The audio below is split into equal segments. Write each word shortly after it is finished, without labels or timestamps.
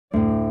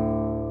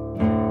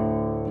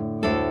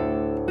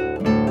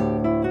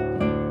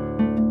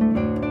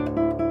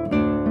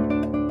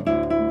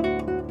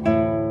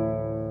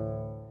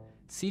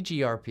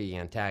CGRP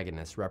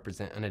antagonists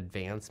represent an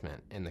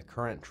advancement in the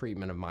current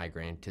treatment of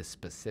migraine to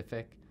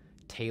specific,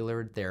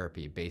 tailored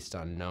therapy based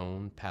on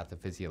known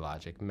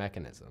pathophysiologic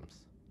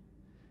mechanisms.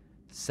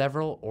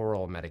 Several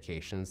oral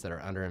medications that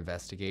are under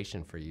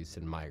investigation for use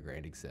in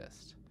migraine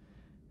exist.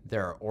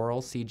 There are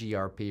oral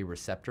CGRP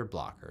receptor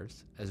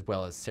blockers, as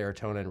well as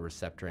serotonin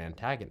receptor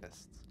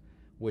antagonists,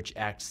 which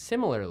act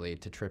similarly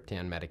to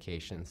triptan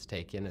medications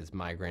taken as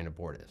migraine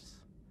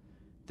abortives.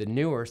 The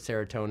newer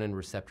serotonin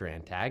receptor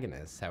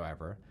antagonists,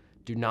 however,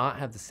 do not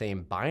have the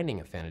same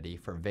binding affinity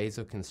for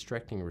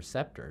vasoconstricting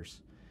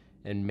receptors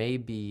and may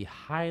be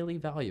highly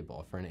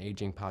valuable for an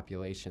aging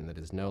population that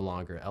is no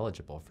longer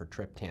eligible for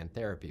triptan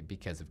therapy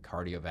because of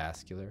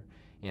cardiovascular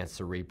and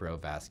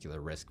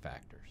cerebrovascular risk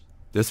factors.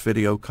 This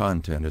video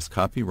content is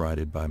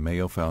copyrighted by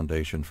Mayo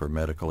Foundation for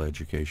Medical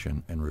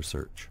Education and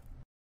Research.